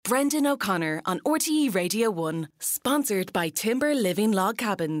Brendan O'Connor on RTE Radio 1, sponsored by Timber Living Log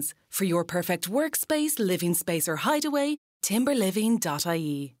Cabins. For your perfect workspace, living space or hideaway,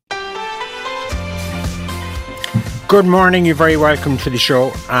 timberliving.ie. Good morning, you're very welcome to the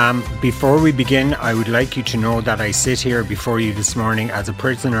show. Before we begin, I would like you to know that I sit here before you this morning as a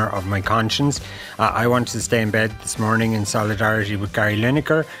prisoner of my conscience. I wanted to stay in bed this morning in solidarity with Gary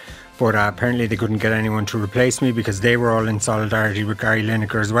Lineker, but apparently they couldn't get anyone to replace me because they were all in solidarity with Gary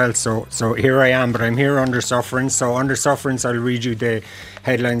Lineker as well. So here I am, but I'm here under sufferance. So under sufferance, I'll read you the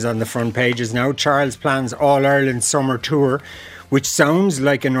headlines on the front pages now. Charles plans All-Ireland Summer Tour, which sounds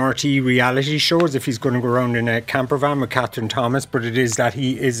like an RTE reality show, as if he's going to go around in a camper van with Catherine Thomas, but it is that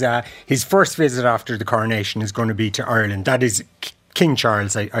he is his first visit after the coronation is going to be to Ireland. That is King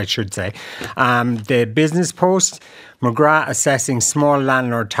Charles, I should say. The Business Post, McGrath assessing small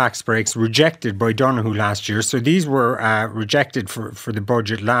landlord tax breaks rejected by Donoghue last year. So these were rejected for the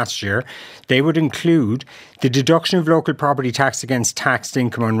budget last year. They would include the deduction of local property tax against taxed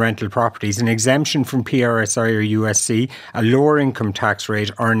income on rental properties, an exemption from PRSI or USC, a lower income tax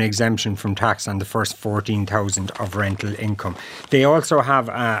rate, or an exemption from tax on the first 14,000 of rental income. They also have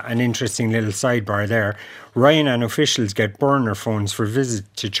an interesting little sidebar there. Ryan and officials get burner phones for visit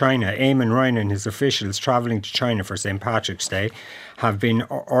to China. Eamon Ryan and his officials travelling to China for St. Patrick's Day have been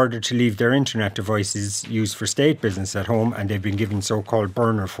ordered to leave their internet devices used for state business at home, and they've been given so-called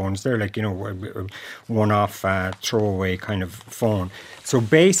burner phones. They're like, one-off throwaway kind of phone. So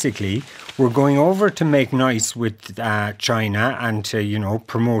basically, we're going over to make nice with China and to,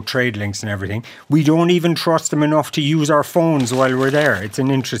 promote trade links and everything. We don't even trust them enough to use our phones while we're there. It's an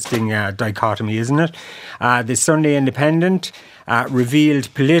interesting dichotomy, isn't it? The Sunday Independent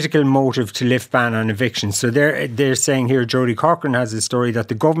revealed political motive to lift ban on evictions. So they're saying here, Jodie Cochran has a story that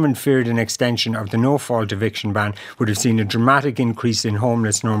the government feared an extension of the no-fault eviction ban would have seen a dramatic increase in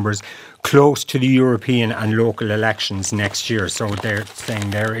homeless numbers close to the European and local elections next year. So they're saying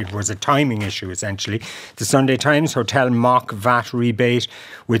there it was a timing issue, essentially. The Sunday Times, hotel mock VAT rebate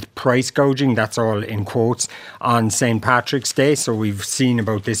with price gouging, that's all in quotes, on St. Patrick's Day. So we've seen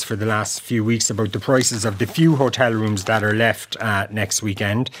about this for the last few weeks, about the prices of the few hotel rooms that are left next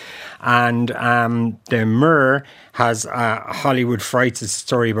weekend. And the Mirror has Hollywood Frights, a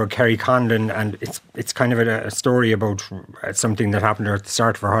story about Kerry Condon, and it's kind of a story about something that happened at the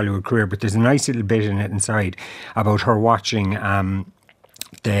start of her Hollywood career, but there's a nice little bit in it inside about her watching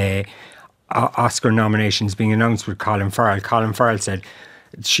the Oscar nominations being announced with Colin Farrell. Colin Farrell said,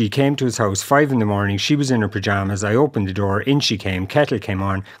 she came to his house 5 a.m. She was in her pyjamas. I opened the door. In she came. Kettle came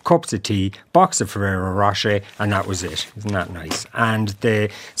on. Cups of tea. Box of Ferrero Rocher. And that was it. Isn't that nice? And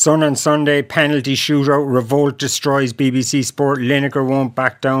the Sun on Sunday, penalty shootout. Revolt destroys BBC Sport. Lineker won't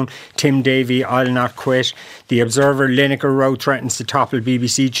back down. Tim Davie, I'll not quit. The Observer, Lineker row threatens to topple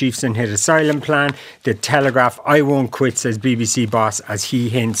BBC chiefs and hit asylum plan. The Telegraph, I won't quit, says BBC boss as he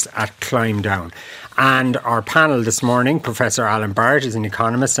hints at climb down. And our panel this morning, Professor Alan Barrett is an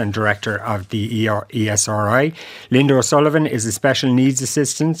economist and director of the ESRI. Linda O'Sullivan is a special needs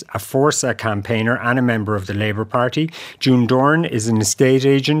assistant, a Forza campaigner and a member of the Labour Party. June Dorn is an estate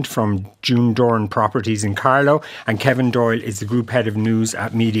agent from June Dorn Properties in Carlow. And Kevin Doyle is the group head of news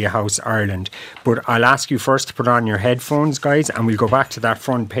at Media House Ireland. But I'll ask you first to put on your headphones, guys, and we'll go back to that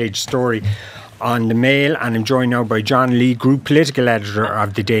front page story on the Mail, and I'm joined now by John Lee, Group Political Editor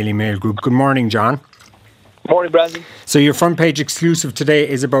of the Daily Mail Group. Good morning, John. Morning, Brandon. So your front page exclusive today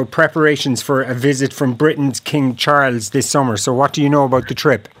is about preparations for a visit from Britain's King Charles this summer. So what do you know about the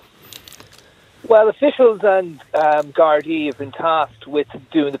trip? Well, officials and Gardaí have been tasked with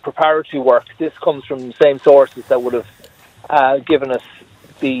doing the preparatory work. This comes from the same sources that would have given us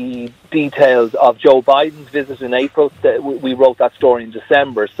the details of Joe Biden's visit in April. We wrote that story in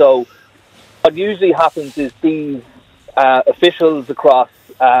December. So what usually happens is these officials across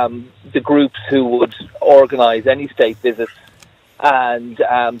the groups who would organise any state visits and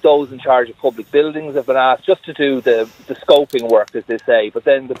those in charge of public buildings have been asked just to do the scoping work, as they say. But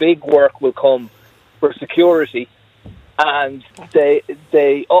then the big work will come for security, and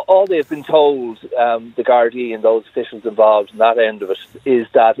all they've been told, the Gardaí and those officials involved in that end of it, is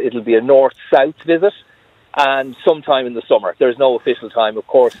that it'll be a north-south visit and sometime in the summer. There's no official time, of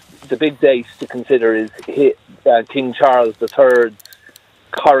course. The big date to consider is King Charles III's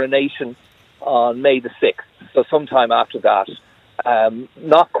coronation on May the 6th, so sometime after that.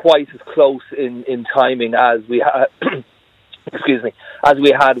 Not quite as close in timing as we had as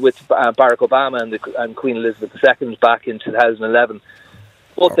we had with Barack Obama and Queen Elizabeth II back in 2011.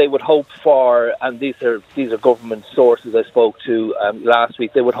 But they would hope for, and these are government sources I spoke to last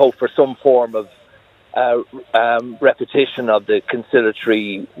week, they would hope for some form of repetition of the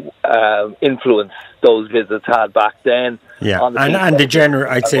conciliatory influence those visits had back then. Yeah, and the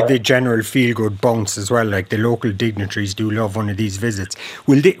general, I'd say the general feel-good bounce as well. Like the local dignitaries do love one of these visits.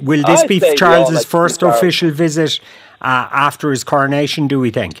 Will this be Charles's first official visit after his coronation? Do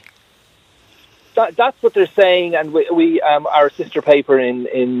we think? That's what they're saying, and we our sister paper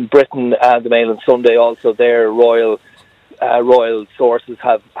in Britain, the Mail on Sunday, also their royal sources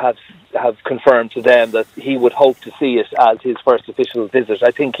have confirmed to them that he would hope to see it as his first official visit.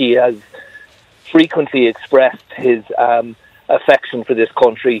 I think he has frequently expressed his affection for this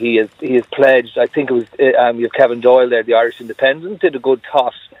country. He has pledged. I think it was you have Kevin Doyle there, the Irish Independent, did a good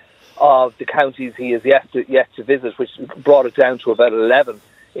tot of the counties he has yet to visit, which brought it down to about 11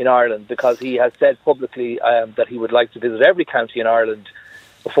 in Ireland, because he has said publicly that he would like to visit every county in Ireland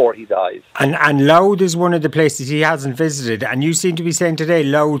before he dies. And Louth is one of the places he hasn't visited, and you seem to be saying today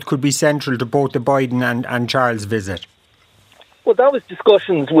Louth could be central to both the Biden and Charles visit. Well, that was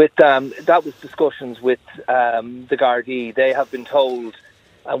discussions with the Gardaí. They have been told,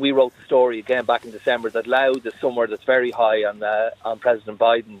 and we wrote the story again back in December, that Louth is somewhere that's very high on President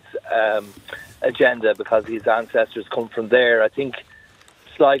Biden's agenda, because his ancestors come from there. I think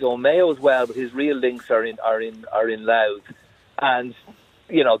Sligo and Mayo as well, but his real links are in Louth. And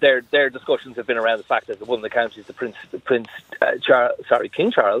you know, their discussions have been around the fact that one of the counties,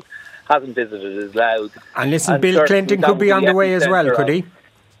 King Charles, hasn't visited is Louth. And listen, Bill Clinton could be on the way as well, could he?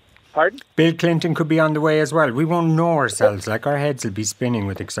 Pardon? Bill Clinton could be on the way as well. We won't know ourselves, like our heads will be spinning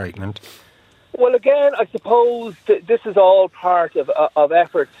with excitement. Well, again, I suppose this is all part of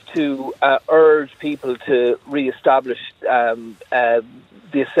efforts to urge people to re-establish the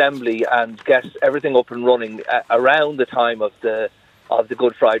Assembly and get everything up and running around the time of the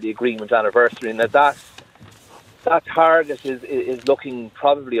Good Friday Agreement anniversary, and that target is looking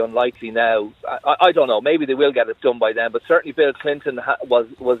probably unlikely now. I don't know. Maybe they will get it done by then, but certainly Bill Clinton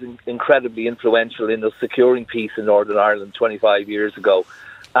was incredibly influential in the securing peace in Northern Ireland 25 years ago.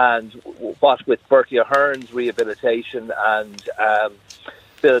 And what with Bertie Ahern's rehabilitation and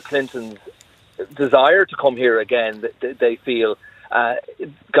Bill Clinton's desire to come here again, they feel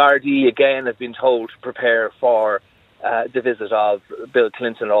Gardaí again have been told to prepare for the visit of Bill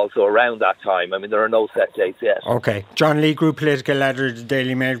Clinton also around that time. I mean, there are no set dates yet. Okay. John Lee Group, political editor of the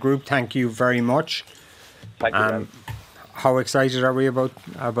Daily Mail Group, thank you very much. Thank you. How excited are we about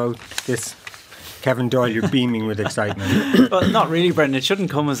this? Kevin Doyle, you're beaming with excitement. Well, not really, Brendan. It shouldn't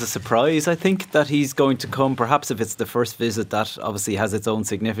come as a surprise. I think that he's going to come, perhaps if it's the first visit, that obviously has its own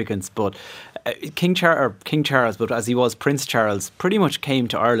significance. But King Charles, but as he was Prince Charles, pretty much came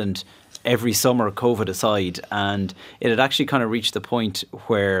to Ireland every summer, COVID aside. And it had actually kind of reached the point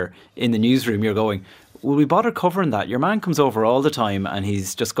where in the newsroom you're going, will we bother covering that? Your man comes over all the time and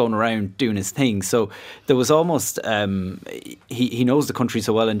he's just going around doing his thing. So there was almost, he knows the country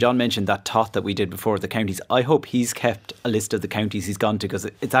so well. And John mentioned that tot that we did before, the counties. I hope he's kept a list of the counties he's gone to, because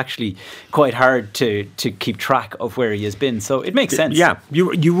it's actually quite hard to keep track of where he has been. So it makes sense. Yeah,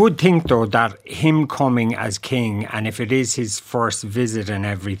 you would think though that him coming as king, and if it is his first visit and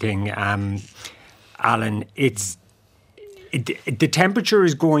everything, Alan, the temperature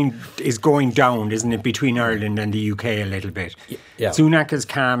is going down, isn't it, between Ireland and the UK a little bit? Yeah. Sunak has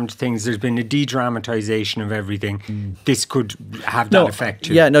calmed things. There's been a de-dramatisation of everything. This could have that effect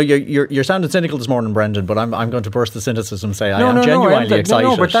too. Yeah, no, you're sounding cynical this morning, Brendan, but I'm going to burst the cynicism and say I am genuinely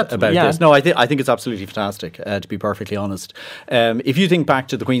excited about this. No, I think it's absolutely fantastic, to be perfectly honest. If you think back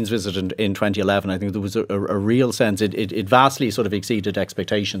to the Queen's visit in 2011, I think there was a real sense, it vastly sort of exceeded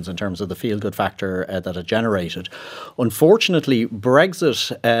expectations in terms of the feel-good factor that it generated. Unfortunately,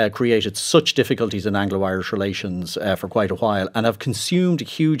 Brexit created such difficulties in Anglo-Irish relations for quite a while, and have consumed a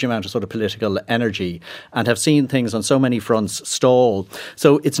huge amount of sort of political energy, and have seen things on so many fronts stall.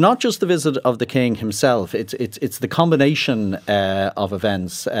 So it's not just the visit of the King himself, it's the combination of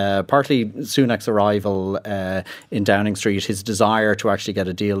events, partly Sunak's arrival in Downing Street, his desire to actually get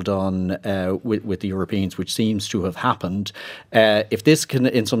a deal done with the Europeans, which seems to have happened. If this can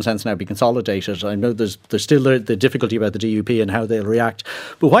in some sense now be consolidated, I know there's still the difficulty about the DUP and how they'll react,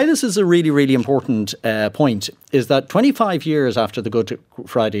 but why this is a really, really important point is that 25 years after the Good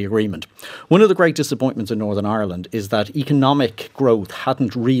Friday Agreement, one of the great disappointments in Northern Ireland is that economic growth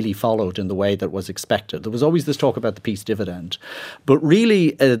hadn't really followed in the way that was expected. There was always this talk about the peace dividend, but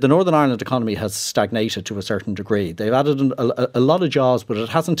really the Northern Ireland economy has stagnated to a certain degree. They've added a lot of jobs, but it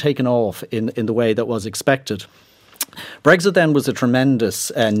hasn't taken off in the way that was expected. Brexit then was a tremendous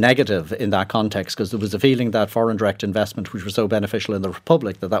negative in that context, because there was a feeling that foreign direct investment, which was so beneficial in the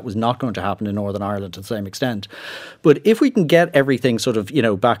Republic, that was not going to happen in Northern Ireland to the same extent. But if we can get everything sort of,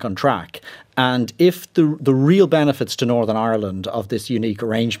 back on track, And if the real benefits to Northern Ireland of this unique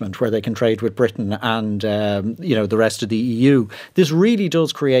arrangement where they can trade with Britain and the rest of the EU, this really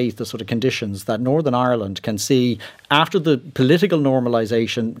does create the sort of conditions that Northern Ireland can see after the political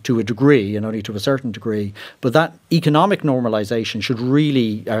normalisation to a degree, and only to a certain degree, but that economic normalisation should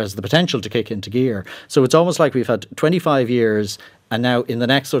really has the potential to kick into gear. So it's almost like we've had 25 years. And now in the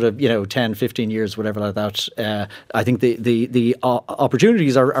next sort of, 10, 15 years, whatever like that, I think the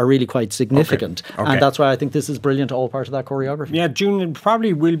opportunities are really quite significant. Okay. And that's why I think this is brilliant, all part of that choreography. Yeah, June,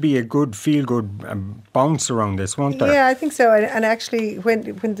 probably will be a good feel-good bounce around this, won't there? Yeah, I think so. And actually, when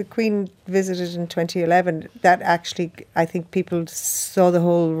the Queen visited in 2011, that actually, I think people saw the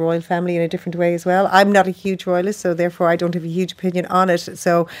whole royal family in a different way as well. I'm not a huge royalist, so therefore I don't have a huge opinion on it.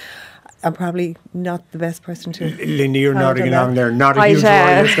 So I'm probably not the best person to. Linda, you're nodding along there. Not a huge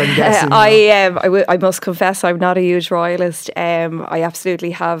royalist, I'm guessing. I must confess, I'm not a huge royalist. I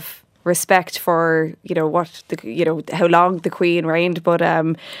absolutely have respect for how long the Queen reigned, but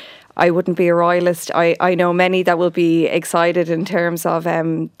I wouldn't be a royalist. I know many that will be excited in terms of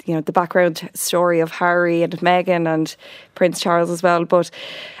the background story of Harry and Meghan and Prince Charles as well, but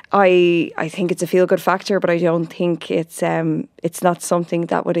I think it's a feel-good factor, but I don't think it's not something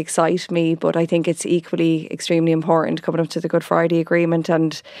that would excite me. But I think it's equally extremely important coming up to the Good Friday Agreement,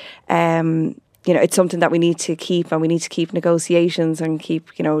 and it's something that we need to keep, and we need to keep negotiations and keep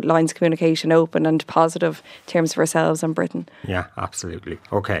lines of communication open and positive in terms of ourselves and Britain. Yeah, absolutely.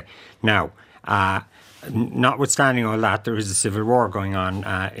 Okay, now. Notwithstanding all that, there is a civil war going on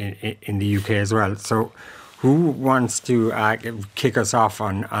in the UK as well. So, who wants to kick us off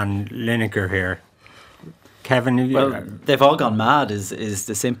on Lineker here? Kevin? Well, they've all gone mad is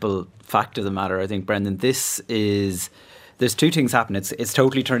the simple fact of the matter, I think, Brendan. There's two things happening. It's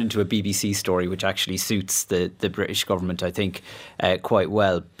totally turned into a BBC story, which actually suits the British government, I think, quite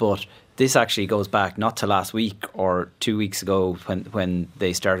well. But this actually goes back not to last week or 2 weeks ago when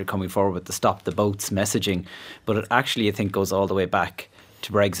they started coming forward with the Stop the Boats messaging. But it actually, I think, goes all the way back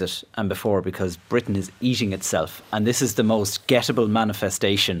to Brexit and before, because Britain is eating itself, and this is the most gettable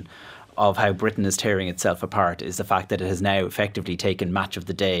manifestation of how Britain is tearing itself apart, is the fact that it has now effectively taken Match of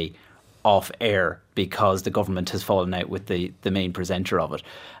the Day off air because the government has fallen out with the main presenter of it.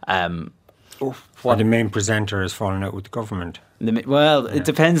 The main presenter has fallen out with the government. It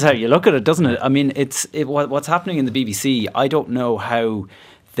depends how you look at it, doesn't it? I mean, what's happening in the BBC, I don't know how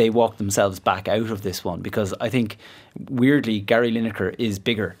they walk themselves back out of this one, because I think weirdly Gary Lineker is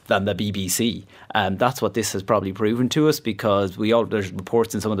bigger than the BBC, and that's what this has probably proven to us, because there's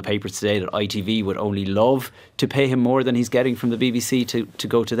reports in some of the papers today that ITV would only love to pay him more than he's getting from the BBC to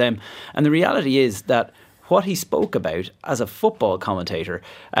go to them. And the reality is that what he spoke about as a football commentator,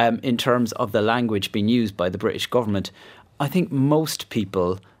 in terms of the language being used by the British government, I think most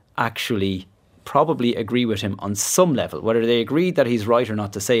people actually probably agree with him on some level. Whether they agree that he's right or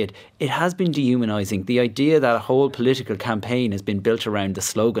not to say it, it has been dehumanising. The idea that a whole political campaign has been built around the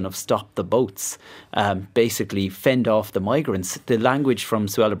slogan of Stop the Boats, basically fend off the migrants. The language from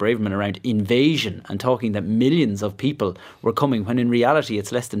Suella Braverman around invasion and talking that millions of people were coming, when in reality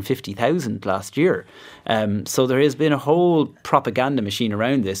it's less than 50,000 last year. So there has been a whole propaganda machine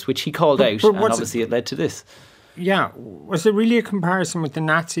around this, which he called out, and obviously it led to this. Yeah, was there really a comparison with the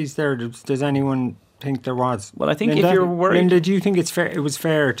Nazis there? Does anyone think there was? Well, I think Linda, if you're worried... Linda, do you think it was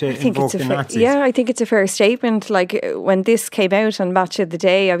fair to invoke the Nazis? Yeah, I think it's a fair statement. Like, when this came out on Match of the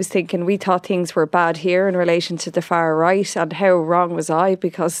Day, I was thinking we thought things were bad here in relation to the far right, and how wrong was I,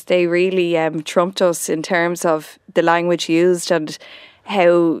 because they really trumped us in terms of the language used and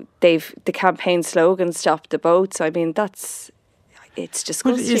how the campaign slogan Stop the Boats. I mean, it's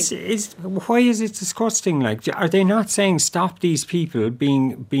disgusting. Why is it disgusting? Like, are they not saying stop these people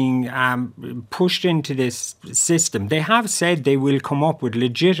being pushed into this system? They have said they will come up with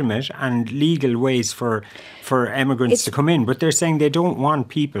legitimate and legal ways for immigrants to come in, but they're saying they don't want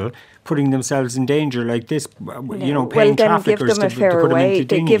people putting themselves in danger like this, paying traffickers to put them into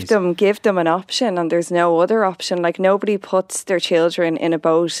dinghies. Give them an option, and there's no other option. Like, nobody puts their children in a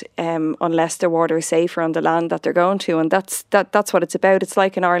boat unless the water is safer on the land that they're going to, and that's what it's about. It's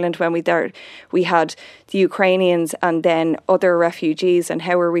like in Ireland when we had the Ukrainians and then other refugees, and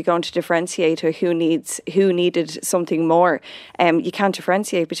how are we going to differentiate who needed something more? You can't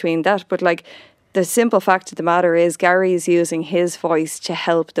differentiate between that, but like, the simple fact of the matter is Gary is using his voice to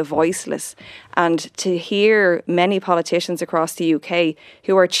help the voiceless. And to hear many politicians across the UK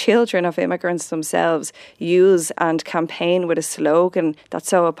who are children of immigrants themselves use and campaign with a slogan that's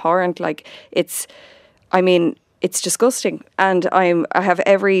so abhorrent, it's disgusting. And I have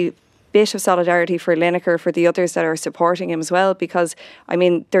every bit of solidarity for Lineker, for the others that are supporting him as well, because I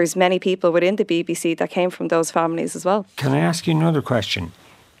mean there's many people within the BBC that came from those families as well. Can I ask you another question?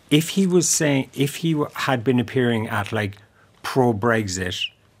 If he had been appearing at like pro-Brexit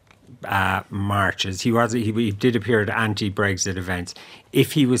marches, he did appear at anti-Brexit events.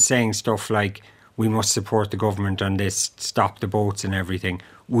 If he was saying stuff like, we must support the government on this, stop the boats and everything,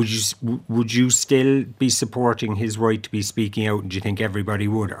 would you still be supporting his right to be speaking out? Do you think everybody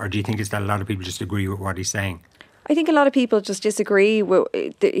would? Or do you think it's that a lot of people just agree with what he's saying? I think a lot of people just disagree.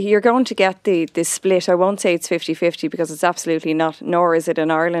 You're going to get the split. I won't say it's 50-50 because it's absolutely not, nor is it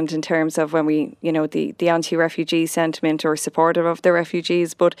in Ireland in terms of when we, the anti-refugee sentiment or supportive of the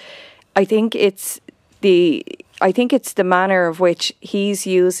refugees. But I think it's the manner of which he's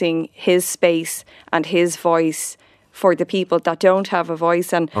using his space and his voice for the people that don't have a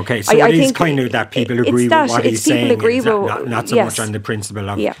voice. And okay, so it is kind of that people agree with what he's saying, not so much on the principle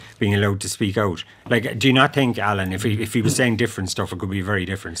of being allowed to speak out. Like, do you not think, Alan, if he was saying different stuff, it could be a very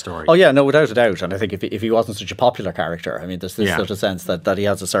different story? Oh yeah, no, without a doubt. And I think if he wasn't such a popular character, I mean, there's this sort of sense that he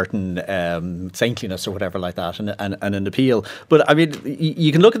has a certain saintliness or whatever like that, and an appeal. But I mean,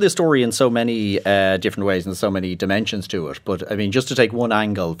 you can look at this story in so many different ways and so many dimensions to it. But I mean, just to take one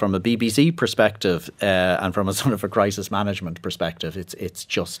angle from a BBC perspective and from a sort of a crisis management perspective, it's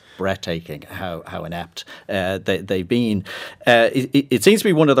just breathtaking how inept they've been. It seems to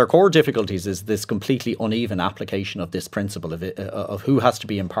be one of their core difficulties is this completely uneven application of this principle of who has to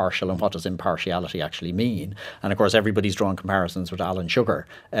be impartial and what does impartiality actually mean. And of course, everybody's drawn comparisons with Alan Sugar,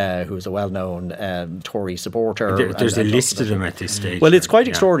 who is a well-known Tory supporter. There's a list of them at this stage. Well, it's quite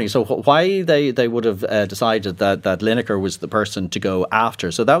extraordinary. So why they would have decided that Lineker was the person to go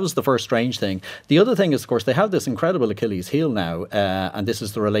after. So that was the first strange thing. The other thing is, of course, they have this incredible Achilles heel now, and this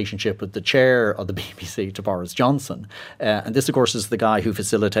is the relationship with the chair of the BBC to Boris Johnson. And this, of course, is the guy who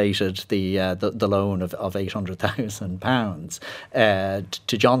facilitated the loan of £800,000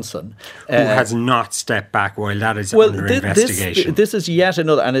 to Johnson. Who has not stepped back while that is under investigation. This is yet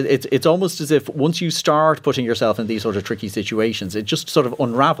another, and it's almost as if once you start putting yourself in these sort of tricky situations, it just sort of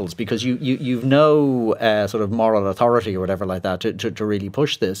unravels because you've no sort of moral authority or whatever like that to really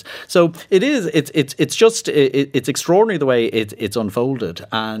push this. So it's extraordinary the way it's unfolded.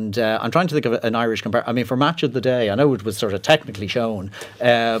 And I'm trying to think of an Irish comparison. I mean, for Match of the Day, I know it was sort of technically shown,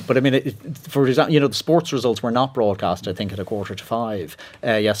 but I mean, for example, the sports results were not broadcast, I think, at 5:15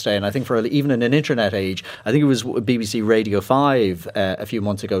 yesterday. And I think even in an internet age, I think it was BBC Radio 5 a few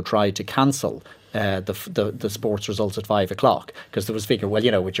months ago tried to cancel the sports results at 5 o'clock because there was figure,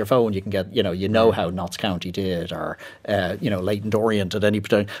 with your phone you can get, how Notts County did or, Leyton Orient at any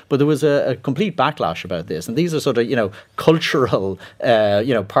particular. But there was a complete backlash about this. And these are sort of, cultural,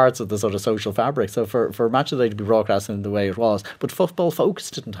 parts of the sort of social fabric. So for Match of the Day to be broadcast in the way it was. But Football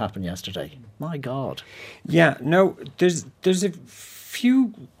Focus didn't happen yesterday. My God. Yeah, no, there's a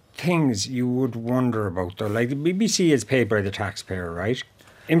few things you would wonder about though. Like the BBC is paid by the taxpayer, right?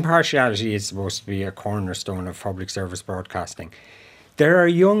 Impartiality is supposed to be a cornerstone of public service broadcasting. There are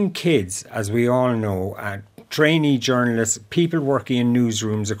young kids, as we all know, trainee journalists, people working in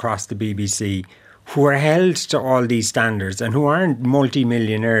newsrooms across the BBC who are held to all these standards and who aren't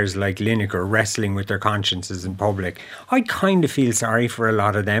multi-millionaires like Lineker wrestling with their consciences in public. I kind of feel sorry for a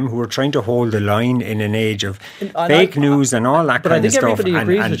lot of them who are trying to hold the line in an age of fake news and all that kind of stuff. But I think everybody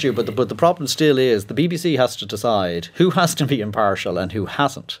agrees with you, but the problem still is the BBC has to decide who has to be impartial and who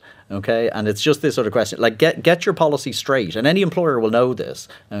hasn't. Okay, and it's just this sort of question. Like, get your policy straight, and any employer will know this.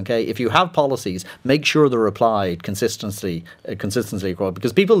 Okay, if you have policies, make sure they're applied consistently across,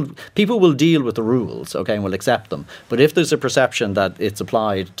 because people will deal with the rules, okay, and will accept them. But if there's a perception that it's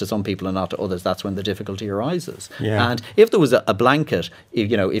applied to some people and not to others, that's when the difficulty arises. Yeah. And if there was a blanket,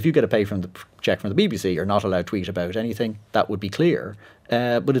 if you get a check from the BBC, you're not allowed to tweet about anything, that would be clear.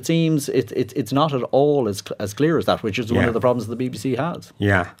 But it seems it's not at all as clear as that, which is one of the problems the BBC has.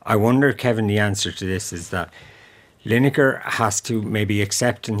 Yeah, I wonder, Kevin, the answer to this is that Lineker has to maybe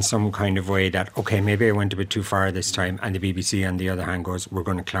accept in some kind of way that, okay, maybe I went a bit too far this time, and the BBC on the other hand goes, we're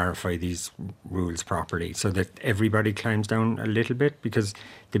going to clarify these rules properly so that everybody climbs down a little bit, because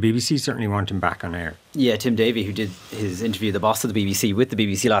the BBC certainly want him back on air. Yeah, Tim Davie, who did his interview, the boss of the BBC, with the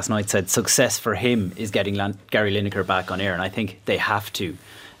BBC last night, said success for him is getting Gary Lineker back on air, and I think they have to,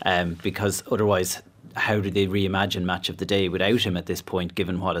 because otherwise how do they reimagine Match of the Day without him at this point,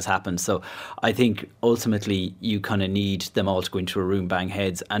 given what has happened? So I think ultimately you kind of need them all to go into a room, bang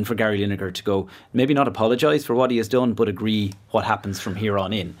heads, and for Gary Lineker to go, maybe not apologise for what he has done, but agree what happens from here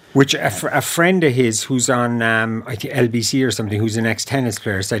on in. Which a friend of his who's on I think LBC or something, who's an ex-tennis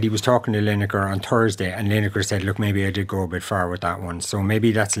player, said he was talking to Lineker on Thursday, and Lineker said, look, maybe I did go a bit far with that one. So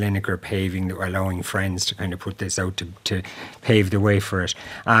maybe that's Lineker allowing friends to kind of put this out to pave the way for it.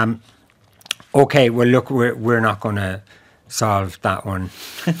 Okay, well, look, we're not going to solve that one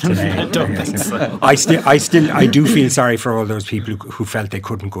today. I don't think so. I do feel sorry for all those people who felt they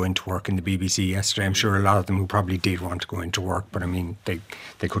couldn't go into work in the BBC yesterday. I'm sure a lot of them who probably did want to go into work, but I mean,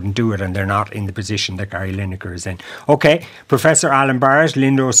 they couldn't do it, and they're not in the position that Gary Lineker is in. Okay, Professor Alan Barrett,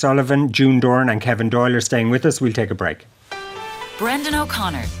 Linda O'Sullivan, June Dorn and Kevin Doyle are staying with us. We'll take a break. Brendan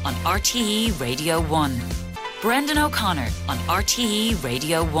O'Connor on RTE Radio 1. Brendan O'Connor on RTE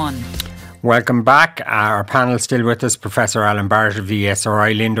Radio 1. Welcome back. Our panel still with us. Professor Alan Barrett of the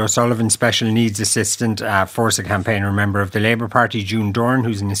ESRI, Linda O'Sullivan, Special Needs Assistant, Forza campaigner, member of the Labour Party, June Dorn,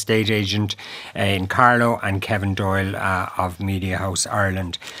 who's an estate agent in Carlow, and Kevin Doyle of Media House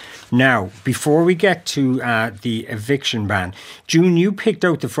Ireland. Now, before we get to the eviction ban, June, you picked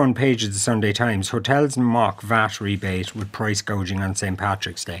out the front page of the Sunday Times. Hotels mock VAT rebate with price gouging on St.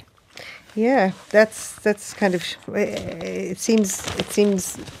 Patrick's Day. Yeah, that's kind of, it seems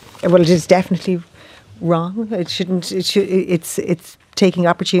well, it is definitely wrong. It's taking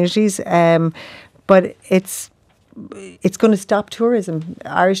opportunities, but it's going to stop tourism.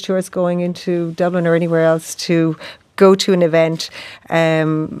 Irish tourists going into Dublin or anywhere else to go to an event.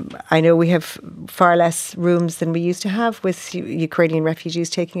 I know we have far less rooms than we used to have with Ukrainian refugees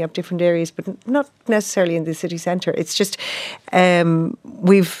taking up different areas, but not necessarily in the city centre. It's just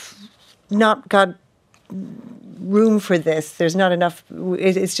we've not got room for this. There's not enough.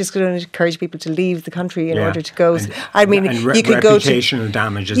 It's just going to encourage people to leave the country in order to go. You could go to reputational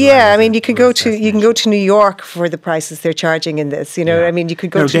damage as well. Yeah, I mean, you can go to New York for the prices they're charging in this. You know, I mean, you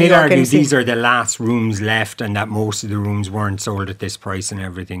could go to New York and these are the last rooms left, and that most of the rooms weren't sold at this price and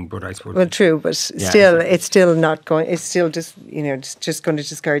everything. But I suppose true, but still, it's still not going. It's still just just going to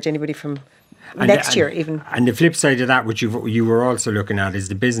discourage anybody from next year even. And the flip side of that, which you were also looking at, is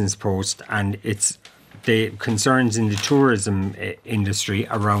the Business Post, and it's the concerns in the tourism industry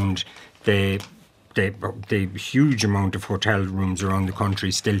around the huge amount of hotel rooms around the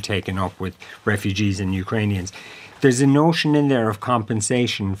country still taken up with refugees and Ukrainians. There's a notion in there of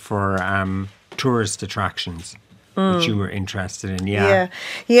compensation for tourist attractions, which you were interested in.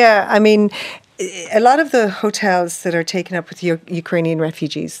 Yeah. I mean, a lot of the hotels that are taken up with Ukrainian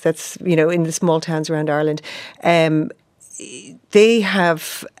refugees, that's, in the small towns around Ireland, they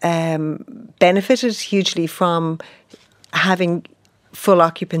have benefited hugely from having full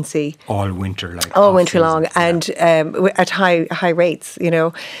occupancy all winter long, and at high rates.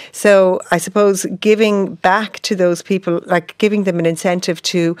 So I suppose giving back to those people, like giving them an incentive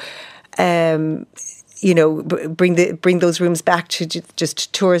to bring those rooms back to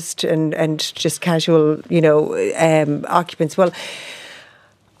just tourist and just casual occupants. Well,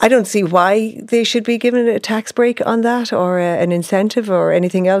 I don't see why they should be given a tax break on that or an incentive or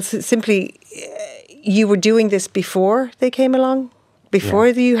anything else. It's simply, you were doing this before they came along, before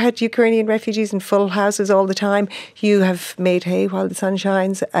you had Ukrainian refugees in full houses all the time. You have made hay while the sun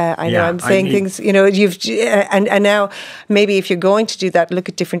shines. I know I'm saying things, and now maybe if you're going to do that, look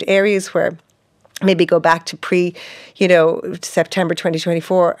at different areas where maybe go back to September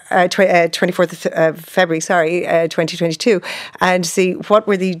 2024, 24th of February, 2022, and see what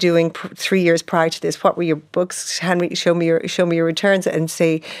were they doing 3 years prior to this. What were your books? Show me your returns, and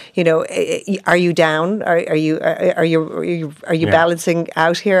say, are you down? Are you balancing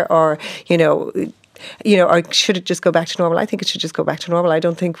out here, or or should it just go back to normal? I think it should just go back to normal. I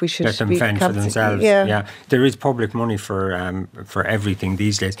don't think we should let them fend for themselves. Yeah, there is public money for everything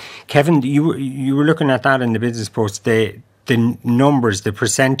these days. Kevin, you were looking at that in the Business Post. The numbers, the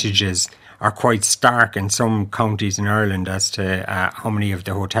percentages are quite stark in some counties in Ireland as to how many of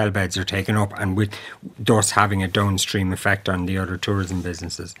the hotel beds are taken up, and with thus having a downstream effect on the other tourism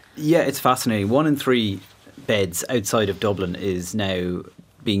businesses. Yeah, it's fascinating. 1 in 3 beds outside of Dublin is now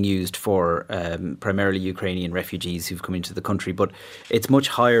being used for primarily Ukrainian refugees who've come into the country, but it's much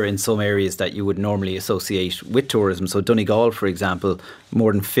higher in some areas that you would normally associate with tourism. So Donegal, for example,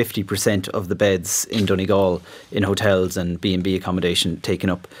 more than 50% of the beds in Donegal in hotels and B&B accommodation taken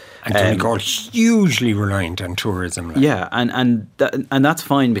up. And Donegal hugely reliant on tourism. Yeah, and that's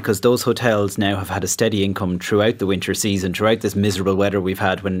fine, because those hotels now have had a steady income throughout the winter season, throughout this miserable weather we've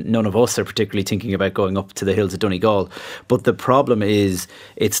had, when none of us are particularly thinking about going up to the hills of Donegal. But the problem is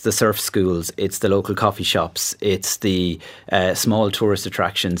it's the surf schools, it's the local coffee shops, it's the small tourist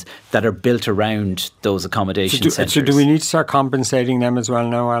attractions that are built around those accommodation centres. So do we need to start compensating them as well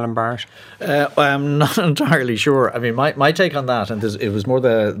now, Alan Barrett? I'm not entirely sure. I mean, my take on that, and it was more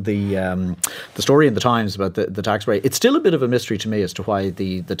the story in the Times about the tax rate. It's still a bit of a mystery to me as to why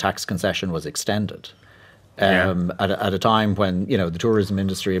the tax concession was extended. At a time when, you know, the tourism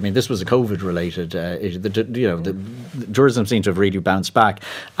industry, I mean, this was a COVID-related issue. The tourism seemed to have really bounced back.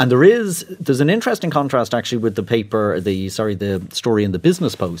 And there's an interesting contrast actually with the story in the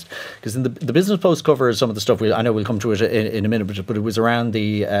Business Post, because in the Business Post covers some of the stuff. I know we'll come to it in a minute, but it was around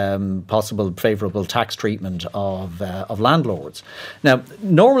the possible favourable tax treatment of landlords. Now,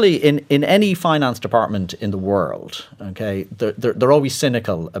 normally in any finance department in the world, okay, they're always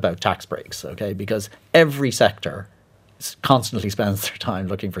cynical about tax breaks, okay, because every sector constantly spends their time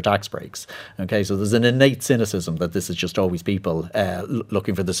looking for tax breaks. Okay, so there's an innate cynicism that this is just always people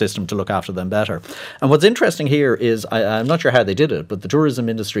looking for the system to look after them better. And what's interesting here is, I'm not sure how they did it, but the tourism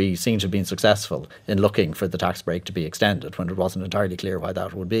industry seems to have been successful in looking for the tax break to be extended when it wasn't entirely clear why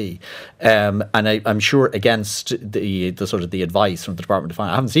that would be. And I'm sure against the sort of the advice from the Department of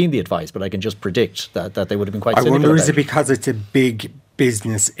Finance. I haven't seen the advice, but I can just predict that they would have been quite cynical. I wonder, is it because it's a big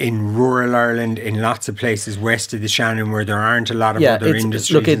business in rural Ireland, in lots of places west of the Shannon where there aren't a lot of other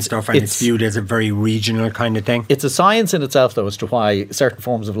industries and stuff, and it's viewed as a very regional kind of thing? It's a science in itself, though, as to why certain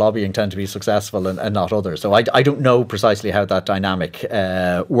forms of lobbying tend to be successful and not others. So I don't know precisely how that dynamic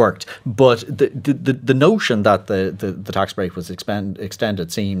worked, but the notion that the tax break was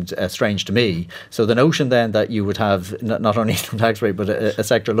extended seemed strange to me. So the notion then that you would have not only the tax break but a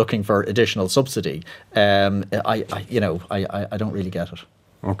sector looking for additional subsidy, I don't really get it.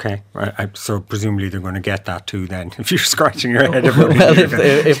 Okay, so presumably they're going to get that too then, if you're scratching your head about well,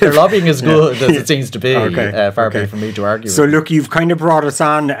 if their lobbying is good, as it seems to be, far be it from me to argue. So look, you've kind of brought us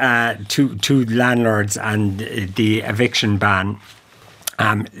on to landlords and the eviction ban.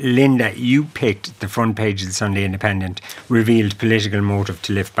 Linda, you picked the front page of the Sunday Independent, revealed political motive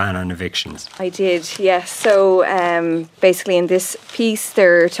to lift ban on evictions. I did, yes. So basically in this piece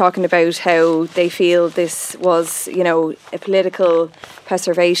they're talking about how they feel this was, you know, a political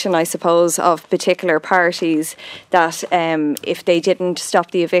preservation, I suppose, of particular parties, that if they didn't stop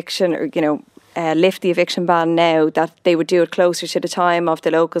the eviction or, you know, lift the eviction ban now, that they would do it closer to the time of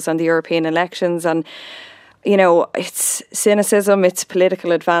the locals and the European elections. And you know, it's cynicism, it's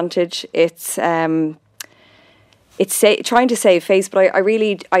political advantage, it's trying to save face. But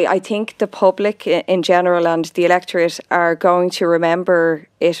I think the public in general and the electorate are going to remember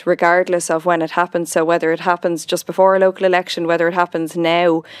it regardless of when it happens. So whether it happens just before a local election, whether it happens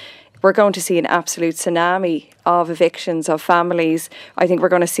now, we're going to see an absolute tsunami of evictions of families. I think we're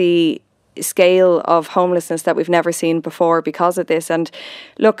going to see a scale of homelessness that we've never seen before because of this. And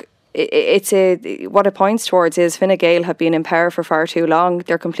look, what it points towards is Fine Gael have been in power for far too long.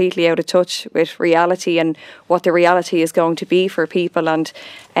 They're completely out of touch with reality and what the reality is going to be for people. And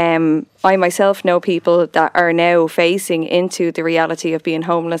I myself know people that are now facing into the reality of being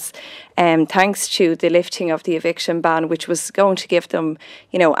homeless, thanks to the lifting of the eviction ban, which was going to give them,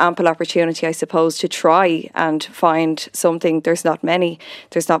 you know, ample opportunity, I suppose, to try and find something. There's not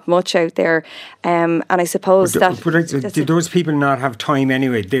much out there, and I suppose did those people not have time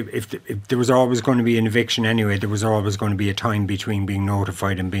anyway? If there was always going to be an eviction anyway, there was always going to be a time between being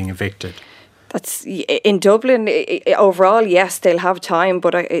notified and being evicted. That's in Dublin overall. Yes, they'll have time,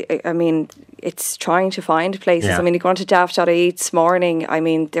 but I mean, it's trying to find places. Yeah. I mean, you go on to daft.ie this morning. I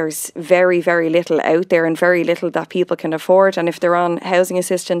mean, there's very, very little out there and very little that people can afford. And if they're on housing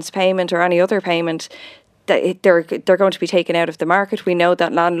assistance payment or any other payment, they're going to be taken out of the market. We know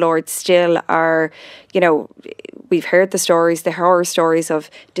that landlords still are, you know, we've heard the horror stories of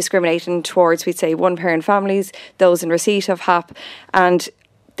discriminating towards, we'd say, one-parent families, those in receipt of HAP. And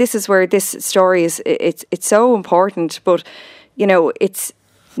this is where this story is, it's so important, but, you know,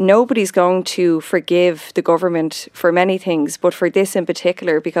 nobody's going to forgive the government for many things, but for this in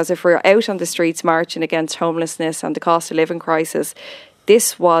particular, because if we're out on the streets marching against homelessness and the cost of living crisis,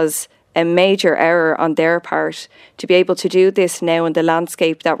 this was a major error on their part to be able to do this now in the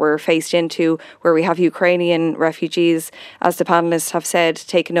landscape that we're faced into, where we have Ukrainian refugees, as the panellists have said,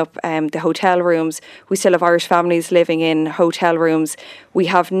 taking up the hotel rooms. We still have Irish families living in hotel rooms.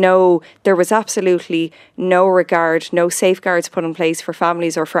 There was absolutely no regard, no safeguards put in place for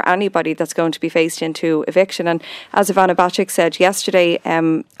families or for anybody that's going to be faced into eviction. And as Ivana Bacik said yesterday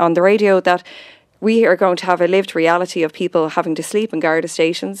on the radio, that we are going to have a lived reality of people having to sleep in Garda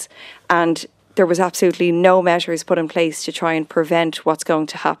stations, and there was absolutely no measures put in place to try and prevent what's going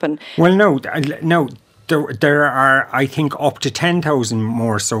to happen. Well, no, there are, I think, up to 10,000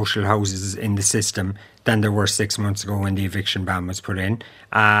 more social houses in the system than there were 6 months ago when the eviction ban was put in.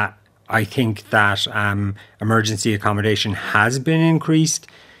 I think that emergency accommodation has been increased.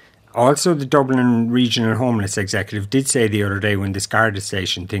 Also, the Dublin Regional Homeless Executive did say the other day when this Garda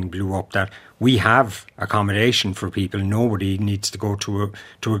station thing blew up that we have accommodation for people. Nobody needs to go to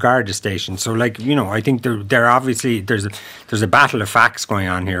a Garda station. So, like, you know, I think there obviously there's a battle of facts going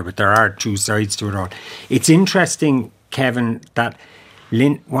on here, but there are two sides to it all. It's interesting, Kevin, that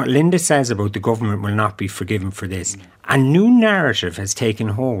what Linda says about the government will not be forgiven for this. A new narrative has taken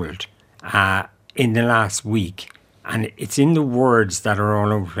hold in the last week. And it's in the words that are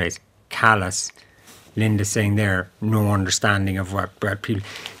all over the place. Callous. Linda saying there, no understanding of what people...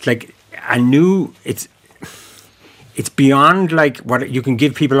 It's like it's beyond like what you can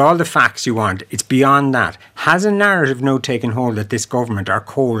give people all the facts you want. It's beyond that. Has a narrative now taken hold that this government are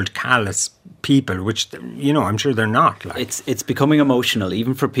cold, callous people, which, you know, I'm sure they're not. Like. It's becoming emotional,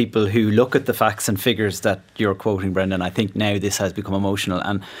 even for people who look at the facts and figures that you're quoting, Brendan. I think now this has become emotional.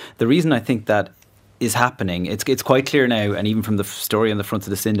 And the reason I think that is happening, it's quite clear now, and even from the story on the front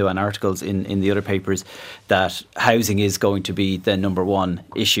of the Sindo and articles in the other papers, that housing is going to be the number one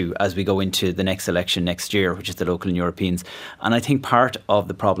issue as we go into the next election next year, which is the local and Europeans. And I think part of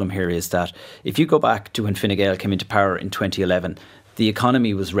the problem here is that if you go back to when Fine Gael came into power in 2011, the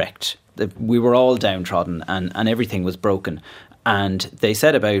economy was wrecked. We were all downtrodden and everything was broken. And they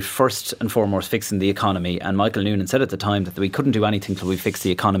said about first and foremost fixing the economy, and Michael Noonan said at the time that we couldn't do anything till we fixed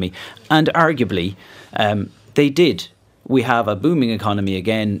the economy, and arguably they did. We have a booming economy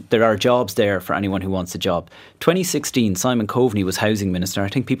again. There are jobs there for anyone who wants a job. 2016, Simon Coveney was housing minister. I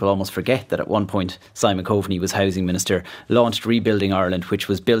think people almost forget that at one point Simon Coveney was housing minister, launched Rebuilding Ireland, which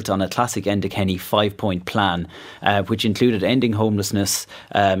was built on a classic Enda Kenny 5-point plan, which included ending homelessness,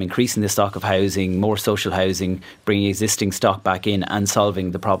 increasing the stock of housing, more social housing, bringing existing stock back in, and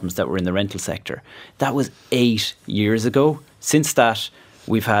solving the problems that were in the rental sector. That was 8 years ago. Since that,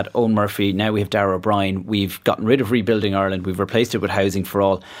 we've had Owen Murphy, now we have Darragh O'Brien, we've gotten rid of Rebuilding Ireland, we've replaced it with Housing for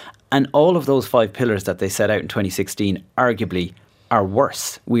All. And all of those 5 pillars that they set out in 2016 arguably are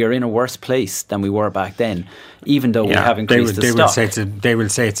worse. We are in a worse place than we were back then, even though we have increased the stock. They will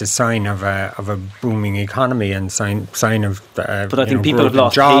say it's a sign of a booming economy and sign of but I think people have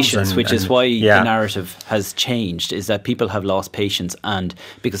lost patience, which is why the narrative has changed, is that people have lost patience, and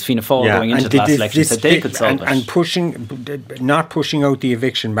because Fianna Fáil going into the last election said they could solve it. And not pushing out the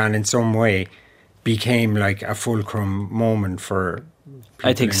eviction ban in some way became like a fulcrum moment for...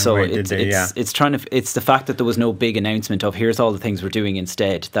 I think so. It's the fact that there was no big announcement of here's all the things we're doing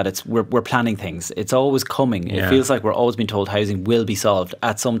instead, that we're planning things. It's always coming. It feels like we're always being told housing will be solved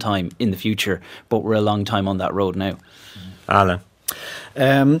at some time in the future, but we're a long time on that road now. Alan.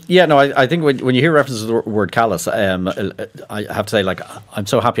 I think when you hear references to the word callous, I have to say, like, I'm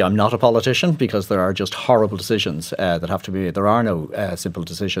so happy I'm not a politician, because there are just horrible decisions that have to be made. There are no simple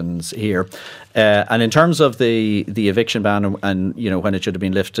decisions here. And in terms of the eviction ban and you know when it should have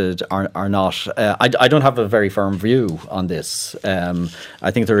been lifted or not, I don't have a very firm view on this.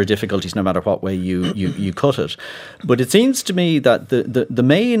 I think there are difficulties no matter what way you cut it. But it seems to me that the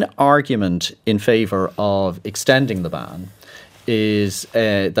main argument in favour of extending the ban is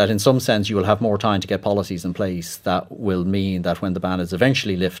that in some sense you will have more time to get policies in place that will mean that when the ban is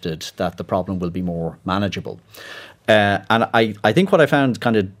eventually lifted, that the problem will be more manageable. And I think what I found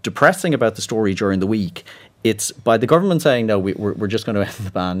kind of depressing about the story during the week, it's by the government saying, no, we're just going to end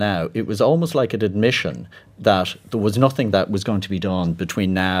the ban now. It was almost like an admission that there was nothing that was going to be done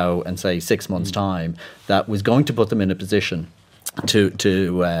between now and, say, 6 months' time that was going to put them in a position to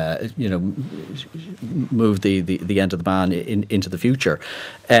move the end of the ban into the future.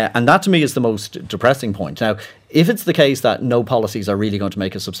 And that to me is the most depressing point. Now, if it's the case that no policies are really going to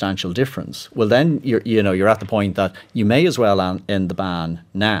make a substantial difference, well then you're at the point that you may as well end the ban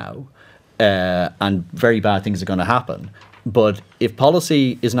now, and very bad things are going to happen. But if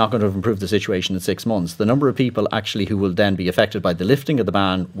policy is not going to improve the situation in 6 months, the number of people actually who will then be affected by the lifting of the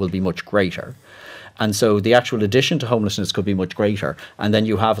ban will be much greater. And so the actual addition to homelessness could be much greater. And then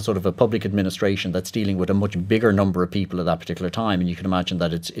you have a sort of a public administration that's dealing with a much bigger number of people at that particular time. And you can imagine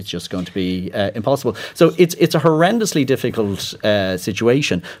that it's just going to be impossible. So it's a horrendously difficult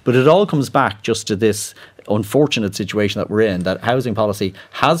situation. But it all comes back just to this unfortunate situation that we're in, that housing policy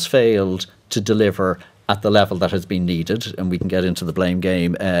has failed to deliver at the level that has been needed, and we can get into the blame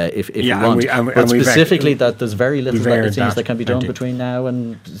game if you want. But specifically that there's very little that it seems that can be done between now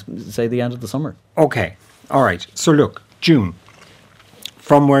and, say, the end of the summer. Okay, all right. So look, June,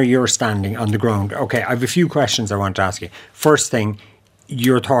 from where you're standing on the ground, okay, I have a few questions I want to ask you. First thing,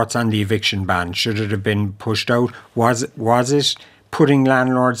 your thoughts on the eviction ban? Should it have been pushed out? Was it putting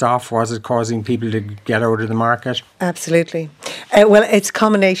landlords off? Was it causing people to get out of the market? Absolutely. Well, it's a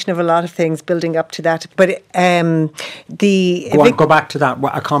combination of a lot of things building up to that. But go back to that.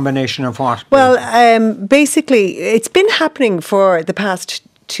 A combination of what? Well, basically, it's been happening for the past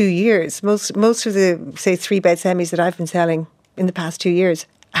 2 years. Most of the, say, 3-bed semis that I've been selling in the past 2 years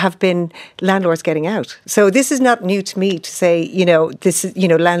have been landlords getting out. So this is not new to me to say, this is,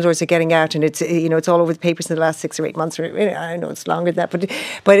 landlords are getting out, and it's, it's all over the papers in the last 6 or 8 months. Or I know it's longer than that,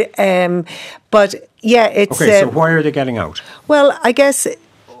 but yeah, it's. Okay, so why are they getting out? Well, I guess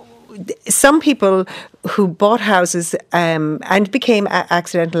some people who bought houses and became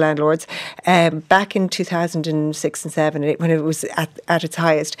accidental landlords back in 2006 and 7, when it was at its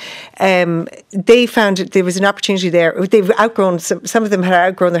highest, they found there was an opportunity there. They've outgrown, some of them had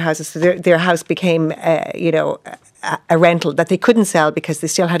outgrown their houses, so their house became, a rental that they couldn't sell because they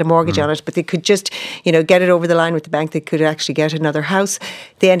still had a mortgage on it, but they could just, get it over the line with the bank. They could actually get another house.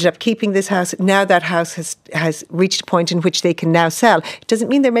 They ended up keeping this house. Now that house has reached a point in which they can now sell. It doesn't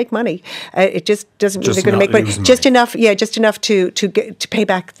mean they make money. It just doesn't mean they're going to make money. Just enough to pay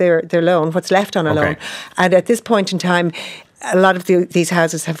back their loan, what's left on a loan. And at this point in time, a lot of these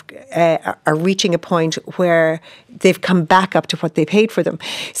houses are reaching a point where they've come back up to what they paid for them.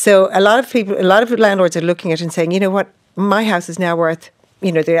 So a lot of landlords are looking at it and saying, you know what, my house is now worth,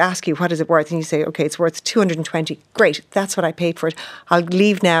 they ask you, what is it worth? And you say, okay, it's worth 220. Great, that's what I paid for it. I'll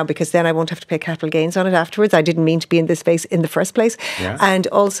leave now because then I won't have to pay capital gains on it afterwards. I didn't mean to be in this space in the first place. Yeah. And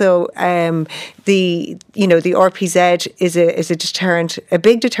also, the RPZ is a deterrent, a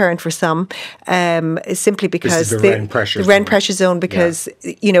big deterrent for some, simply because the rent pressure zone. Because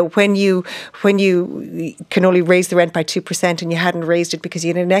when you can only raise the rent by 2% and you hadn't raised it because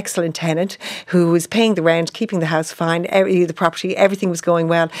you had an excellent tenant who was paying the rent, keeping the house fine, the property, everything was going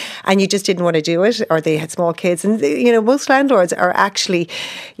well, and you just didn't want to do it, or they had small kids, and most landlords are actually,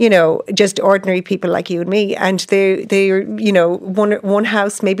 just ordinary people like you and me, and they're one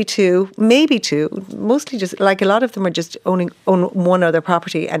house, maybe two, mostly just like a lot of them are just own one other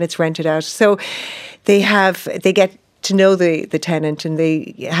property and it's rented out. So they get to know the tenant and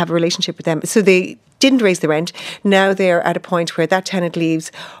they have a relationship with them. So they didn't raise the rent. Now they're at a point where that tenant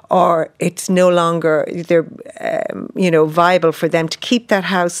leaves, or it's no longer viable for them to keep that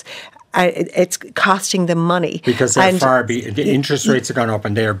house. It's costing them money because they're the interest rates have gone up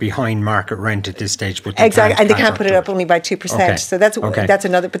and they're behind market rent at this stage. But exactly, and they can't put it up only by 2%. Okay. So that's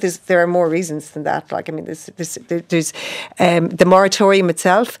another. But there are more reasons than that. Like there's the moratorium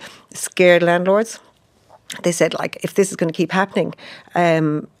itself scared landlords. They said, like, if this is going to keep happening,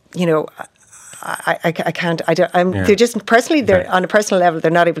 I can't. They're just personally. They're on a personal level.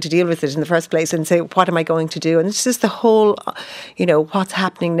 They're not able to deal with it in the first place, and say, "What am I going to do?" And it's just the whole, what's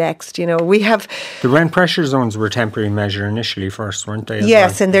happening next. We have the rent pressure zones were a temporary measure initially first, weren't they?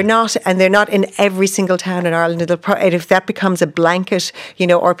 Yes, and they're not in every single town in Ireland. If that becomes a blanket,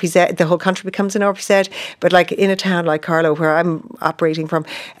 RPZ, the whole country becomes an RPZ. But like in a town like Carlow, where I'm operating from.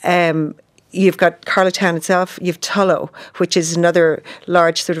 You've got Carlow Town itself. You've Tullow, which is another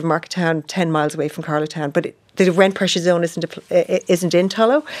large sort of market town 10 miles away from Carlow Town. But the rent pressure zone isn't in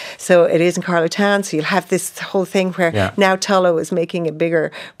Tullow, so it is in Carlow Town. So you'll have this whole thing where now Tullow is making a bigger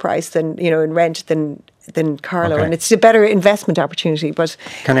price than in rent than Carlow, and it's a better investment opportunity. But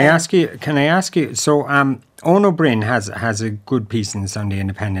can I ask you? So Eoin Ó Broin has a good piece in the Sunday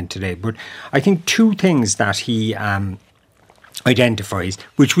Independent today, but I think two things that he identifies,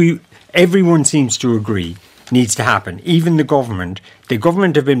 which everyone seems to agree needs to happen. Even the government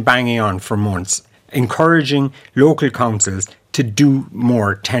have been banging on for months, encouraging local councils to do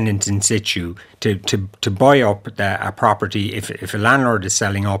more tenants in situ, to buy up a property. If a landlord is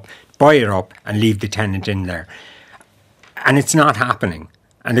selling up, buy it up and leave the tenant in there. And it's not happening.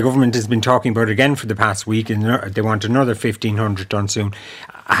 And the government has been talking about it again for the past week, and they want another 1,500 done soon.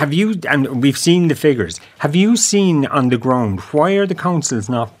 Have you, and we've seen the figures, have you seen on the ground, why are the councils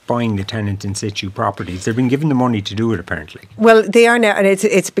not buying the tenant in situ properties? They've been given the money to do it, apparently. Well, they are now, and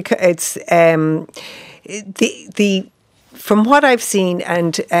it's because from what I've seen,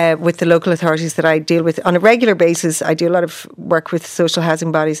 and with the local authorities that I deal with on a regular basis, I do a lot of work with social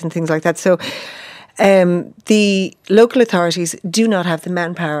housing bodies and things like that. So the local authorities do not have the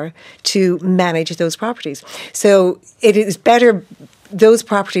manpower to manage those properties. So it is better, those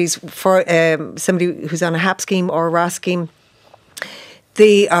properties, for somebody who's on a HAP scheme or a ROS scheme,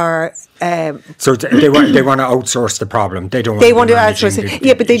 they are. So they want to outsource the problem. They don't. They want to outsource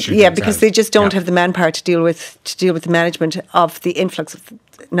it. Because they just don't have the manpower to deal with the management of the influx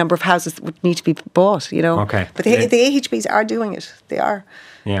number of houses that would need to be bought, Okay. But the AHBs are doing it. They are.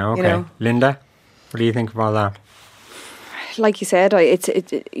 Yeah, okay. Linda, what do you think about that? Like you said,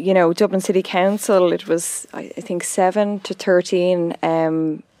 Dublin City Council, it was, I think, 7 to 13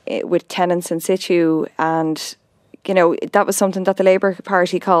 with tenants in situ, and that was something that the Labour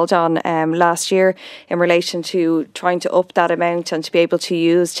Party called on last year in relation to trying to up that amount and to be able to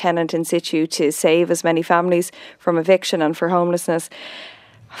use tenant in situ to save as many families from eviction and for homelessness.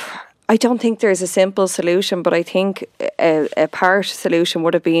 I don't think there's a simple solution, but I think a part solution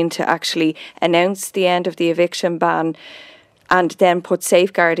would have been to actually announce the end of the eviction ban and then put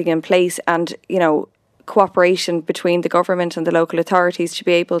safeguarding in place and, cooperation between the government and the local authorities to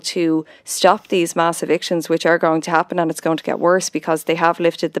be able to stop these mass evictions, which are going to happen, and it's going to get worse because they have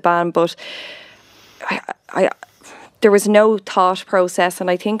lifted the ban. But there was no thought process, and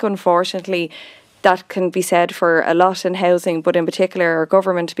I think, unfortunately, that can be said for a lot in housing, but in particular our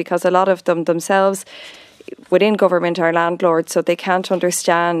government, because a lot of them themselves within government are landlords, so they can't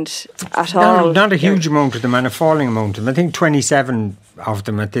understand at all. Not a huge amount of them, and a falling amount of them. I think 27 of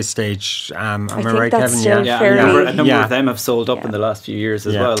them at this stage. Am I right, Kevin? A number of them have sold up in the last few years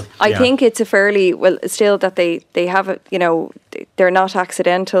as well. I think it's a fairly, still that they have, they're not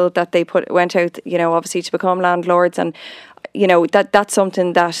accidental that they went out, obviously to become landlords, and, that's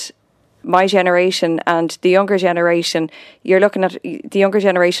something that my generation and the younger generation, you're looking at the younger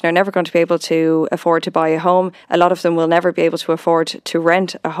generation are never going to be able to afford to buy a home. A lot of them will never be able to afford to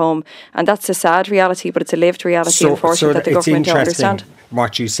rent a home. And that's a sad reality, but it's a lived reality, unfortunately, that the government don't understand.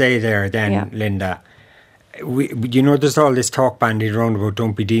 What you say there then, Linda. There's all this talk bandied around about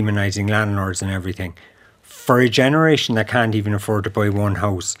don't be demonising landlords and everything. For a generation that can't even afford to buy one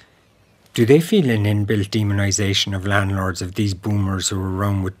house, do they feel an inbuilt demonisation of landlords, of these boomers who are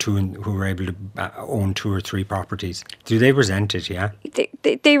around with who are able to own 2 or 3 properties? Do they resent it, yeah?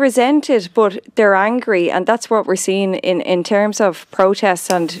 They resent it, but they're angry, and that's what we're seeing in terms of protests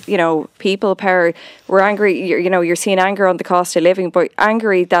and, people power. We're angry, you're seeing anger on the cost of living, but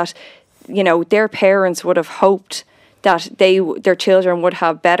angry that, their parents would have hoped that their children would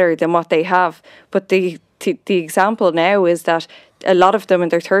have better than what they have. But the example now is that a lot of them in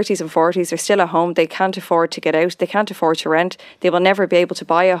their 30s and 40s are still at home. They can't afford to get out. They can't afford to rent. They will never be able to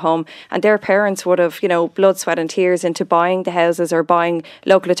buy a home. And their parents would have, blood, sweat and tears into buying the houses or buying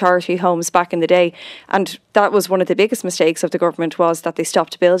local authority homes back in the day. And that was one of the biggest mistakes of the government, was that they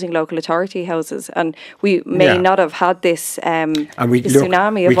stopped building local authority houses. And we may not have had this tsunami of what we're seeing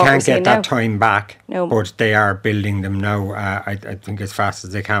now. We can't get that time back, but they are building them now, I think, as fast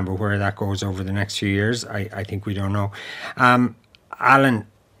as they can. But where that goes over the next few years, I think we don't know. Alan,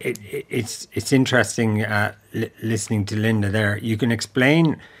 it's interesting listening to Linda there. You can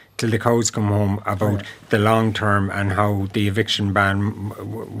explain till the cows come home about the long term and how the eviction ban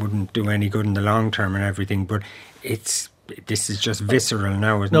wouldn't do any good in the long term and everything, but this is just visceral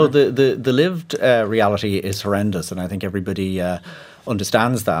now, isn't it? No, the lived reality is horrendous, and I think everybody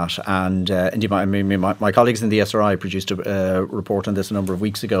understands that. And indeed, my colleagues in the SRI produced a report on this a number of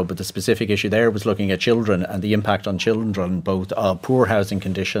weeks ago, but the specific issue there was looking at children and the impact on children, both poor housing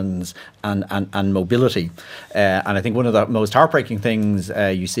conditions and mobility. And I think one of the most heartbreaking things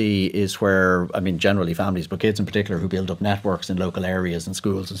you see is where, generally families, but kids in particular, who build up networks in local areas and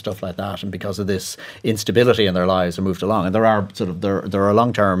schools and stuff like that, and because of this instability in their lives are moved along. And there are there are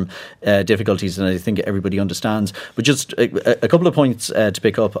long-term difficulties, and I think everybody understands. But just a couple of points to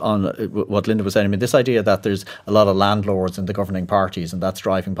pick up on what Linda was saying. This idea that there's a lot of landlords in the governing parties and that's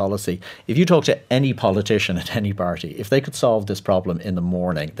driving policy. If you talk to any politician at any party, if they could solve this problem in the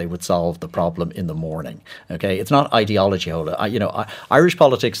morning, they would solve the problem in the morning. Okay, it's not ideology. Irish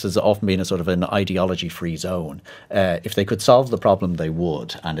politics has often been a sort of an ideology-free zone. If they could solve the problem, they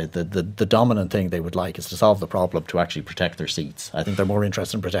would. And the dominant thing they would like is to solve the problem to actually protect their seats. I think they're more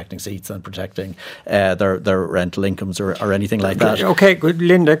interested in protecting seats than protecting their rental incomes or anything like that. Okay, good.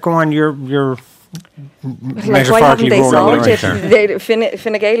 Linda, go on. You're why haven't they solved it?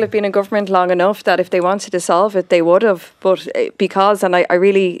 Fine Gael have been in government long enough that if they wanted to solve it, they would have. But because, and I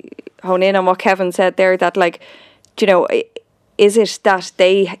really hone in on what Kevin said there, that is it that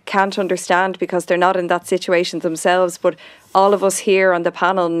they can't understand because they're not in that situation themselves? But all of us here on the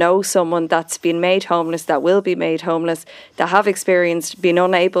panel know someone that's been made homeless, that will be made homeless, that have experienced being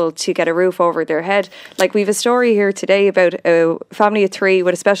unable to get a roof over their head. Like, we've a story here today about a family of 3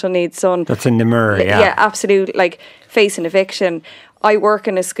 with a special needs son. That's in the Mirror, yeah. Yeah, absolutely. Facing eviction. I work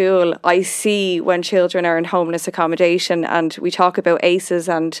in a school. I see when children are in homeless accommodation, and we talk about ACEs,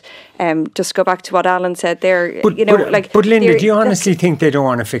 and just go back to what Alan said there. But Linda, do you honestly think they don't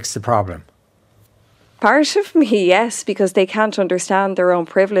want to fix the problem? Part of me, yes, because they can't understand their own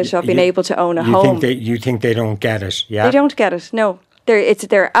privilege of being able to own a home. You think they don't get it? Yeah, they don't get it. No,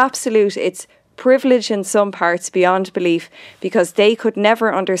 they're absolute. It's privilege in some parts beyond belief, because they could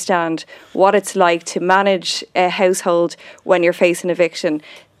never understand what it's like to manage a household when you're facing eviction.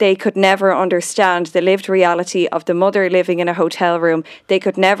 They could never understand the lived reality of the mother living in a hotel room. They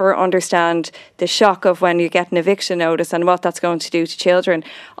could never understand the shock of when you get an eviction notice and what that's going to do to children.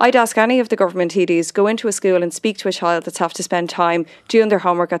 I'd ask any of the government TDs, go into a school and speak to a child that's have to spend time doing their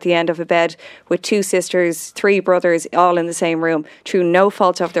homework at the end of a bed with 2 sisters, 3 brothers, all in the same room, through no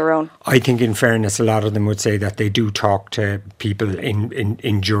fault of their own. I think in fairness, a lot of them would say that they do talk to people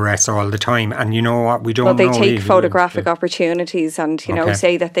in duress all the time. And you know what? We don't know. Well, they take photographic opportunities and, you know,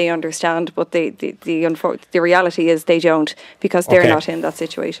 say that they understand, but the reality is they don't, because they're not in that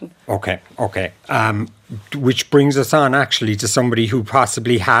situation. Okay. Which brings us on actually to somebody who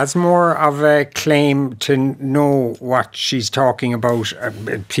possibly has more of a claim to know what she's talking about.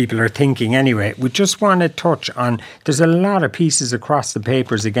 People are thinking anyway. We just want to touch on, there's a lot of pieces across the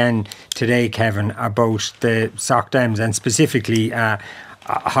papers again today, Kevin, about the Soc Dems, and specifically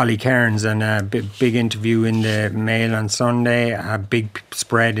Holly Cairns, and a big interview in the Mail on Sunday, a big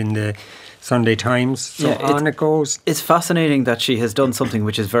spread in the Sunday Times. So on it goes. It's fascinating that she has done something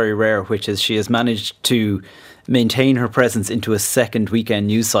which is very rare, which is she has managed to maintain her presence into a second weekend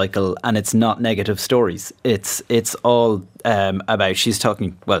news cycle, and it's not negative stories. It's all about, she's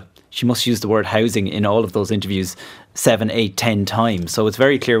talking, well, she must use the word housing in all of those interviews 7, 8, 10 times. So it's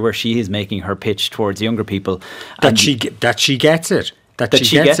very clear where she is making her pitch towards younger people. That she gets it. That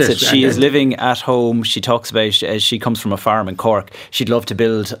she gets it. She is living at home. She talks about, as she comes from a farm in Cork, she'd love to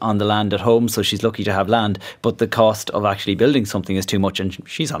build on the land at home, so she's lucky to have land, but the cost of actually building something is too much, and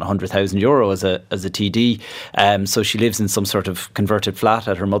she's on €100,000 as a TD, so she lives in some sort of converted flat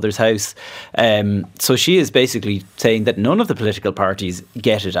at her mother's house. So she is basically saying that none of the political parties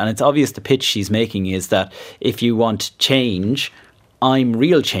get it, and it's obvious the pitch she's making is that if you want change, I'm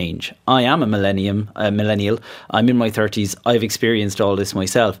real change. I am a millennial. I'm in my 30s. I've experienced all this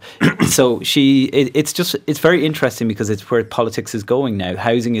myself. So it's very interesting, because it's where politics is going now.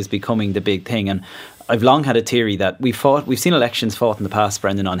 Housing is becoming the big thing. And I've long had a theory that we've seen elections fought in the past,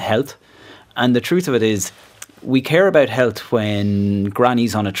 Brendan, on health. And the truth of it is, we care about health when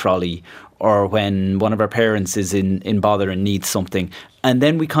granny's on a trolley, or when one of our parents is in bother and needs something. And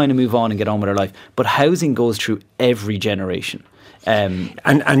then we kind of move on and get on with our life. But housing goes through every generation.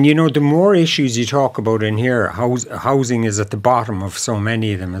 And you know, the more issues you talk about in here, housing is at the bottom of so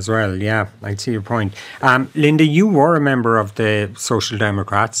many of them as well. Yeah, I see your point. Linda, you were a member of the Social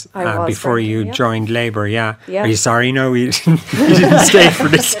Democrats before you joined Labour. Yeah. Are you sorry? No, you didn't stay for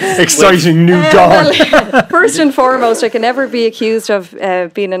this exciting new dawn. Well, first and foremost, I can never be accused of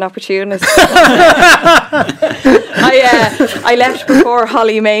being an opportunist. I left before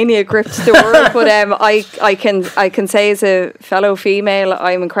Holly Mania gripped the world, but I can say, as a fellow female,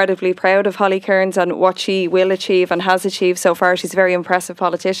 I'm incredibly proud of Holly Cairns and what she will achieve and has achieved so far. She's a very impressive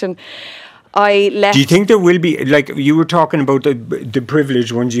politician. Do you think there will be, like you were talking about the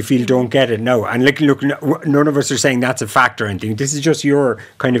privileged ones you feel don't get it now, and look, none of us are saying that's a factor or anything. This is just your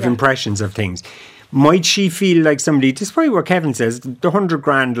kind of impressions of things. Might she feel like somebody, despite what Kevin says, the 100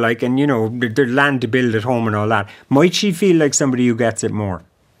 grand, like, and you know, the land to build at home and all that, might she feel like somebody who gets it more?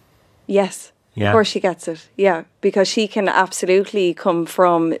 Yes. Yeah. Of course she gets it, yeah, because she can absolutely come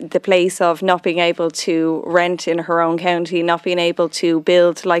from the place of not being able to rent in her own county, not being able to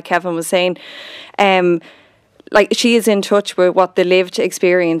build, like Kevin was saying. Like, she is in touch with what the lived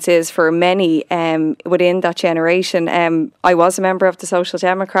experience is for many within that generation. I was a member of the Social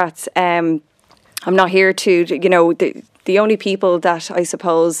Democrats. I'm not here to, you know, the only people that I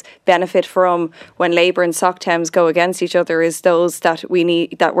suppose benefit from when Labour and Soc Dems go against each other is those that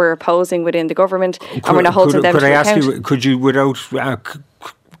we're opposing within the government, and we're not holding them to account. Could I ask you, could you, without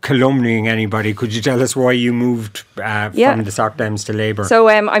calumniating anybody, could you tell us why you moved from the Soc Dems to Labour? So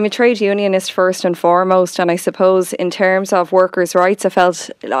I'm a trade unionist first and foremost, and I suppose in terms of workers' rights, I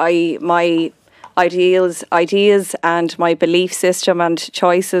felt my ideas and my belief system and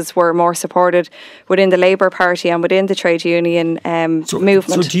choices were more supported within the Labour Party and within the trade union movement.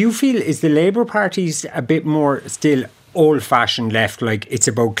 So do you feel, is the Labour Party's a bit more still old-fashioned left, like it's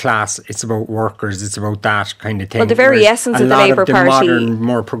about class, it's about workers, it's about that kind of thing? Well, the very essence of the Labour Party. A lot of the modern,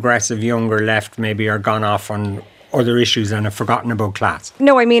 more progressive, younger left maybe are gone off on other issues and have forgotten about class.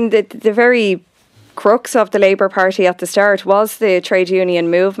 No, I mean the very crux of the Labour Party at the start was the trade union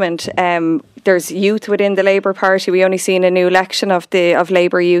movement. There's youth within the Labour Party. We only seen a new election of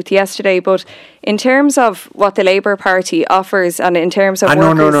Labour youth yesterday, but in terms of what the Labour Party offers, and in terms of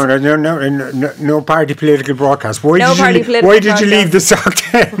no party political broadcast. Why did you leave the sock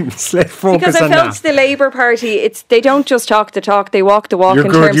Thames? Let's focus because I felt the Labour Party, they don't just talk the talk, they walk the walk. You're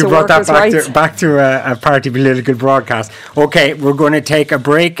in good. Terms you of brought workers' that rights. back to a party political broadcast. Okay, we're going to take a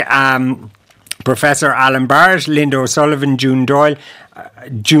break. Professor Alan Barrett, Linda O'Sullivan, June Doran,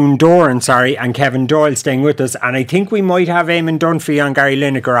 and Kevin Doyle staying with us. And I think we might have Eamon Dunphy on Gary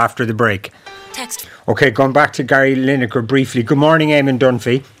Lineker after the break. Text. Okay, going back to Gary Lineker briefly. Good morning, Eamon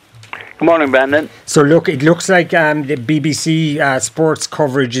Dunphy. Good morning, Brendan. So look, it looks like the BBC sports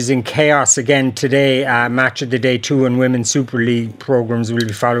coverage is in chaos again today. Match of the Day 2 and Women's Super League programmes will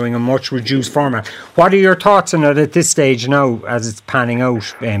be following a much reduced format. What are your thoughts on it at this stage now as it's panning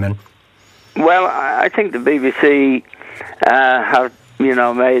out, Eamon? Well, I think the BBC have,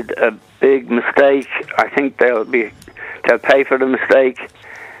 made a big mistake. I think they'll pay for the mistake.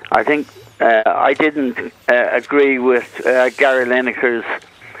 I think I didn't agree with Gary Lineker's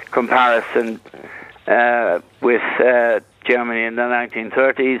comparison with Germany in the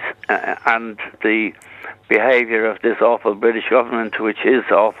 1930s and the behaviour of this awful British government, which is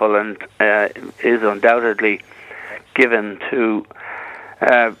awful and is undoubtedly given to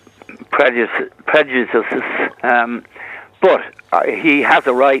prejudices, but he has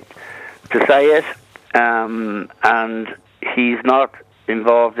a right to say it, and he's not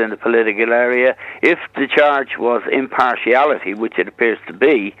involved in the political area. If the charge was impartiality, which it appears to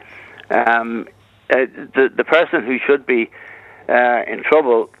be, the person who should be in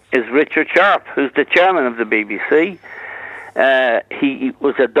trouble is Richard Sharp, who's the chairman of the BBC. He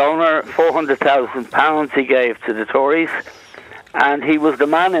was a donor, £400,000 he gave to the Tories, and he was the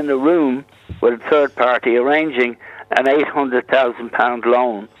man in the room with a third party arranging an £800,000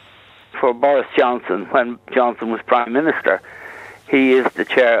 loan for Boris Johnson when Johnson was Prime Minister. He is the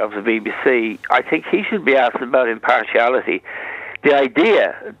chair of the BBC. I think he should be asked about impartiality. The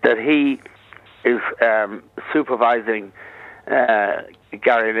idea that he is supervising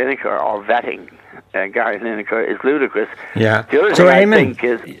Gary Lineker or vetting Gary Lineker is ludicrous. Yeah. The other so thing I think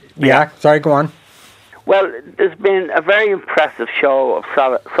is... sorry, go on. Well, there's been a very impressive show of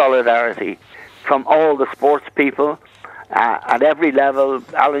solidarity from all the sports people at every level.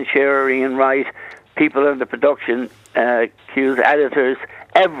 Alan Shearer, Ian Wright, people in the production, cues, editors,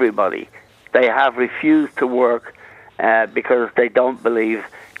 everybody. They have refused to work because they don't believe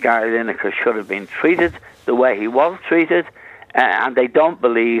Gary Lineker should have been treated the way he was treated, and they don't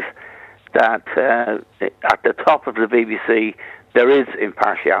believe that at the top of the BBC there is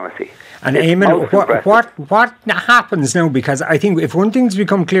impartiality. And Eamon, what happens now? Because I think if one thing's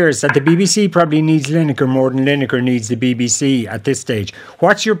become clear is that the BBC probably needs Lineker more than Lineker needs the BBC at this stage.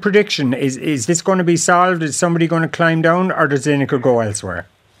 What's your prediction? Is this going to be solved? Is somebody going to climb down, or does Lineker go elsewhere?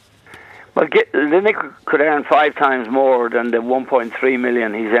 Well, Lineker could earn 5 times more than the 1.3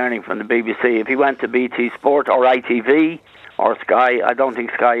 million he's earning from the BBC if he went to BT Sport or ITV or Sky. I don't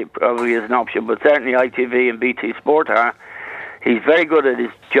think Sky probably is an option, but certainly ITV and BT Sport are. He's very good at his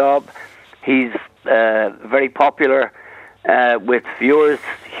job. He's very popular with viewers,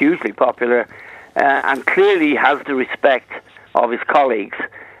 hugely popular, and clearly has the respect of his colleagues.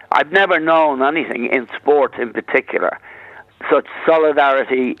 I've never known anything in sport in particular, such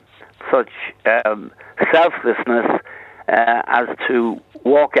solidarity, such selflessness as to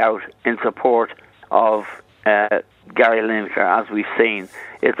walk out in support of Gary Lineker, as we've seen.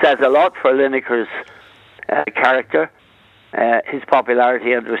 It says a lot for Lineker's character, his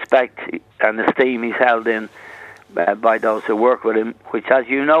popularity and respect and esteem he's held in by those who work with him, which, as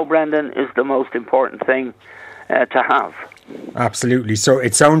you know, Brendan, is the most important thing to have. Absolutely. So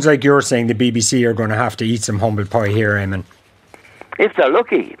it sounds like you're saying the BBC are going to have to eat some humble pie here, Eamon. If they're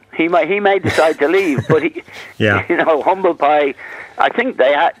lucky, he may decide to leave, but humble pie. I think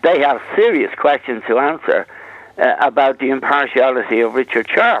they have serious questions to answer about the impartiality of Richard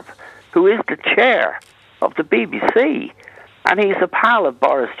Sharp, who is the chair of the BBC. And he's a pal of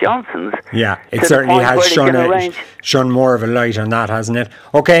Boris Johnson's. Yeah, it certainly has shone more of a light on that, hasn't it?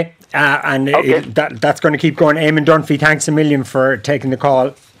 Okay, that's going to keep going. Eamon Dunphy, thanks a million for taking the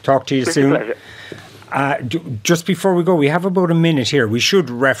call. Talk to you soon. Just before we go, we have about a minute here. We should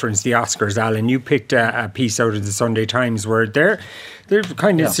reference the Oscars, Alan. You picked a piece out of the Sunday Times where They're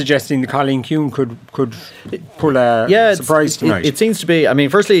kind of suggesting that Colleen Kuhn could pull a surprise tonight. It seems to be. I mean,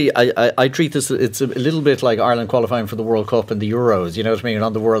 firstly, I treat this, it's a little bit like Ireland qualifying for the World Cup and the Euros, you know what I mean,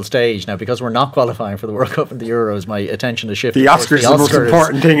 on the world stage. Now, because we're not qualifying for the World Cup and the Euros, my attention is shifted. The Oscars is the most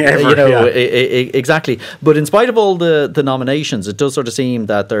important thing ever. Exactly. But in spite of all the nominations, it does sort of seem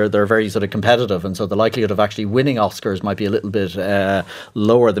that they're very sort of competitive, and so the likelihood of actually winning Oscars might be a little bit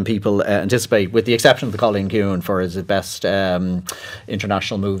lower than people anticipate, with the exception of the Colleen Kuhn for his best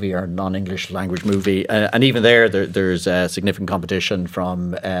international movie or non-English language movie, and even there's significant competition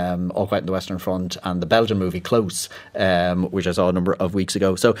from All Quiet on the Western Front and the Belgian movie Close, which I saw a number of weeks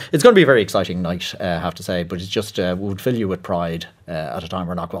ago. So it's going to be a very exciting night, I have to say, but it's just would fill you with pride at a time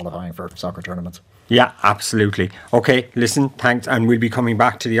we're not qualifying for soccer tournaments. Yeah, absolutely. Okay, listen, thanks, and we'll be coming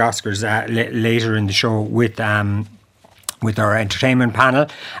back to the Oscars later in the show with our entertainment panel.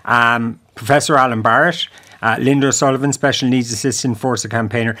 Professor Alan Barrett, Linda O'Sullivan, Special Needs Assistant, Forza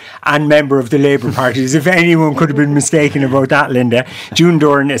campaigner and member of the Labour Party, as if anyone could have been mistaken about that, Linda. June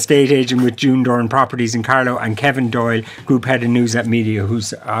Doran, estate agent with June Doran Properties in Carlow, and Kevin Doyle, Group Head of News at Media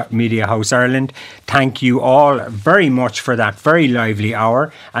House Ireland. Thank you all very much for that very lively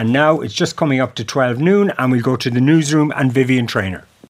hour. And now it's just coming up to 12 noon and we'll go to the newsroom and Vivian Traynor.